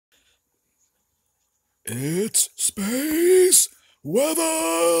It's space weather!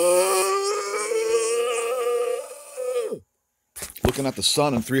 Looking at the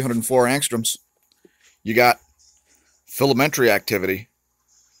sun in 304 angstroms, you got filamentary activity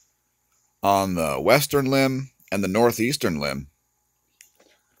on the western limb and the northeastern limb.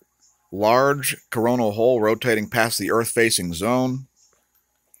 Large coronal hole rotating past the Earth-facing zone,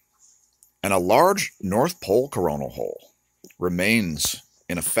 and a large North Pole coronal hole remains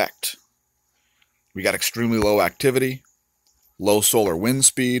in effect. We got extremely low activity, low solar wind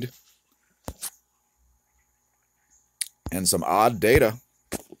speed, and some odd data.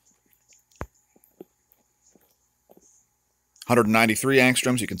 193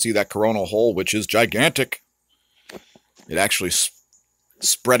 angstroms, you can see that coronal hole, which is gigantic. It actually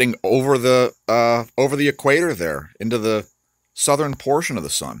spreading over the equator there into the southern portion of the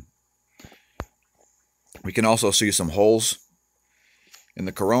sun. We can also see some holes in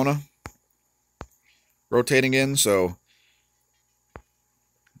the corona rotating in, so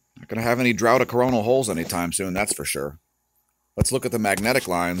not going to have any drought of coronal holes anytime soon, that's for sure. Let's look at the magnetic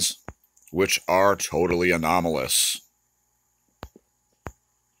lines, which are totally anomalous.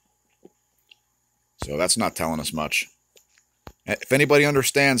 So that's not telling us much. If anybody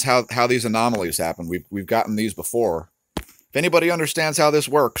understands how these anomalies happen, we've gotten these before. If anybody understands how this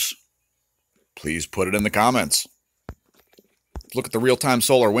works, please put it in the comments. Let's look at the real-time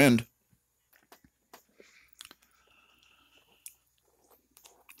solar wind.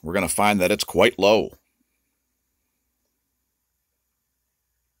 We're going to find that it's quite low.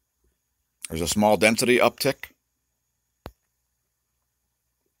 There's a small density uptick.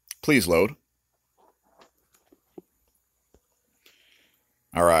 Please load.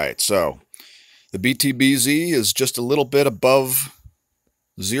 All right, so the BTBZ is just a little bit above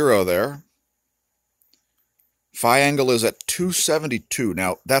zero there. Phi angle is at 272.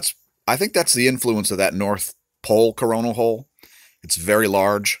 Now, I think that's the influence of that North Pole coronal hole. It's very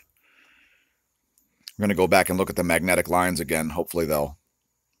large. We're going to go back and look at the magnetic lines again. Hopefully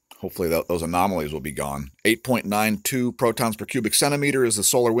those anomalies will be gone. 8.92 protons per cubic centimeter is the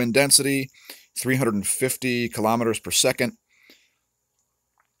solar wind density, 350 kilometers per second.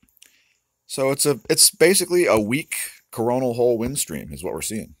 So it's basically a weak coronal hole wind stream is what we're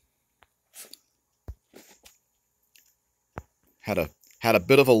seeing. Had a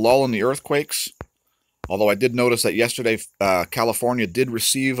bit of a lull in the earthquakes, although I did notice that yesterday California did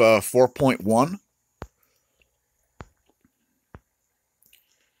receive a 4.1.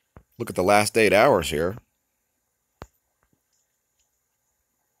 Look at the last 8 hours here.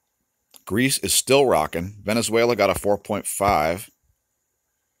 Greece is still rocking. Venezuela got a 4.5.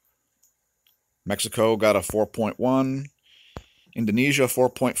 Mexico got a 4.1. Indonesia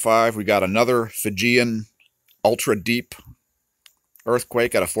 4.5. We got another Fijian ultra deep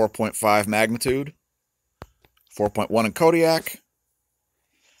earthquake at a 4.5 magnitude. 4.1 in Kodiak.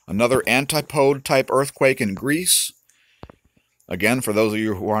 Another antipode type earthquake in Greece. Again, for those of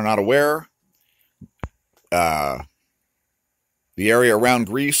you who are not aware, the area around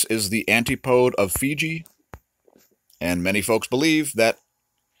Greece is the antipode of Fiji, and many folks believe that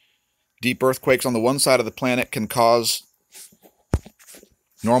deep earthquakes on the one side of the planet can cause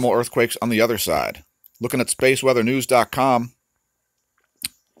normal earthquakes on the other side. Looking at spaceweathernews.com,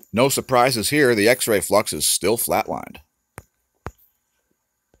 no surprises here, the X-ray flux is still flatlined.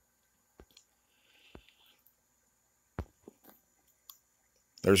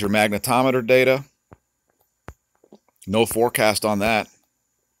 There's your magnetometer data. No forecast on that.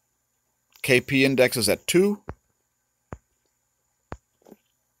 KP index is at 2.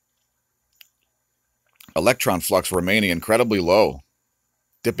 Electron flux remaining incredibly low,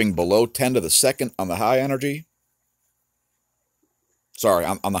 dipping below 10 to the second on the high energy. Sorry,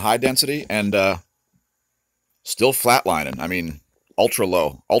 on the high density, and still flatlining. I mean, ultra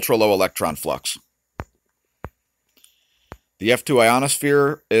low electron flux. The F2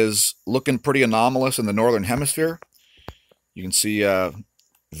 ionosphere is looking pretty anomalous in the northern hemisphere. You can see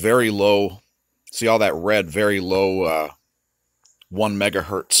very low, see all that red, very low 1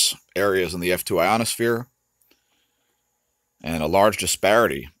 megahertz areas in the F2 ionosphere. And a large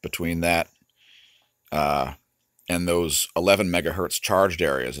disparity between that and those 11 megahertz charged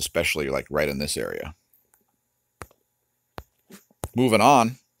areas, especially like right in this area. Moving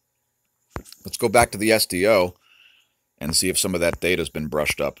on, let's go back to the SDO and see if some of that data has been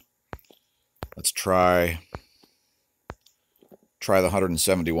brushed up. Let's try the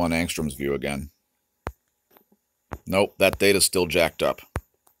 171 angstroms view again. Nope, that data's still jacked up.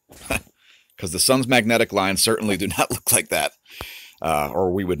 Because the sun's magnetic lines certainly do not look like that.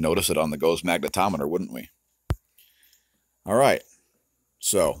 Or we would notice it on the GOES magnetometer, wouldn't we? All right,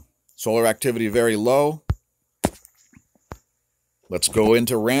 so Solar activity very low. Let's go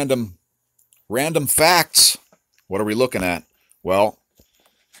into random facts. What are we looking at? Well,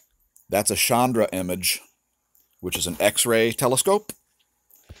 that's a Chandra image, which is an X-ray telescope.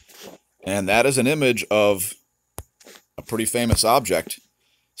 And that is an image of a pretty famous object,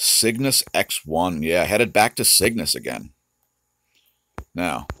 Cygnus X-1. Yeah, headed back to Cygnus again.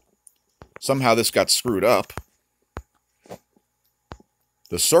 Now, somehow this got screwed up.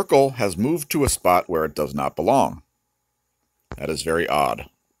 The circle has moved to a spot where it does not belong. That is very odd.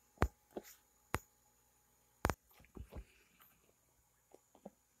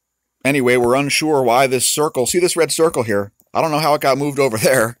 Anyway, we're unsure why this circle... See this red circle here? I don't know how it got moved over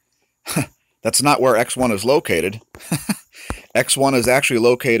there. That's not where X1 is located. X1 is actually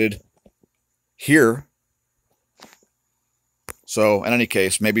located here. So, in any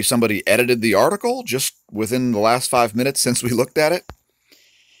case, maybe somebody edited the article just within the last 5 minutes since we looked at it.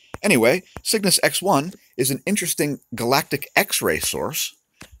 Anyway, Cygnus X1 is an interesting galactic X-ray source,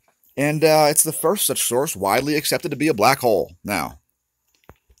 and it's the first such source widely accepted to be a black hole. Now,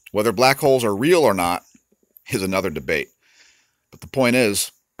 whether black holes are real or not is another debate. But the point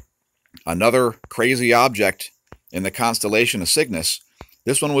is, another crazy object in the constellation of Cygnus.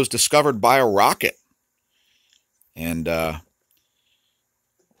 This one was discovered by a rocket, and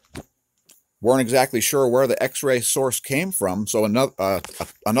weren't exactly sure where the X-ray source came from, so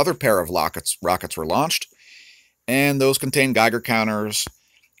another pair of rockets were launched, and those contained Geiger counters,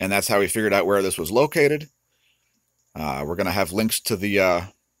 and that's how we figured out where this was located. We're going to have links to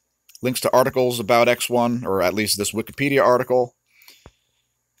articles about X1, or at least this Wikipedia article,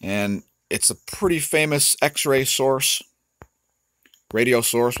 and it's a pretty famous X-ray source, radio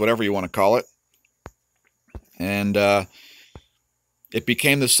source, whatever you want to call it, and it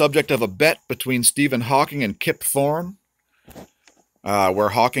became the subject of a bet between Stephen Hawking and Kip Thorne, where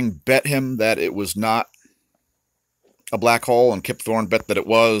Hawking bet him that it was not a black hole, and Kip Thorne bet that it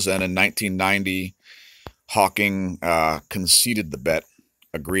was, and in 1990, Hawking conceded the bet,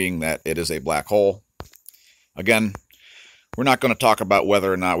 agreeing that it is a black hole. Again, we're not going to talk about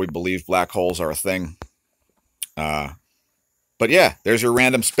whether or not we believe black holes are a thing. But yeah, there's your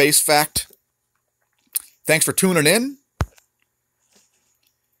random space fact. Thanks for tuning in.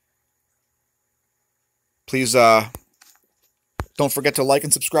 Please don't forget to like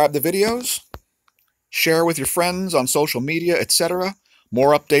and subscribe to videos. Share with your friends on social media, etc.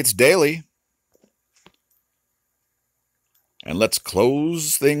 More updates daily. And let's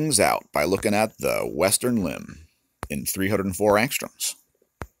close things out by looking at the Western Limb in 304 angstroms.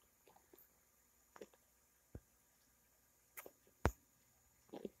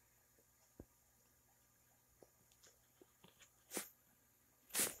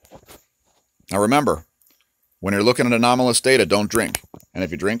 Now remember, when you're looking at anomalous data, don't drink. And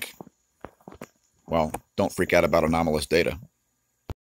if you drink, well, don't freak out about anomalous data.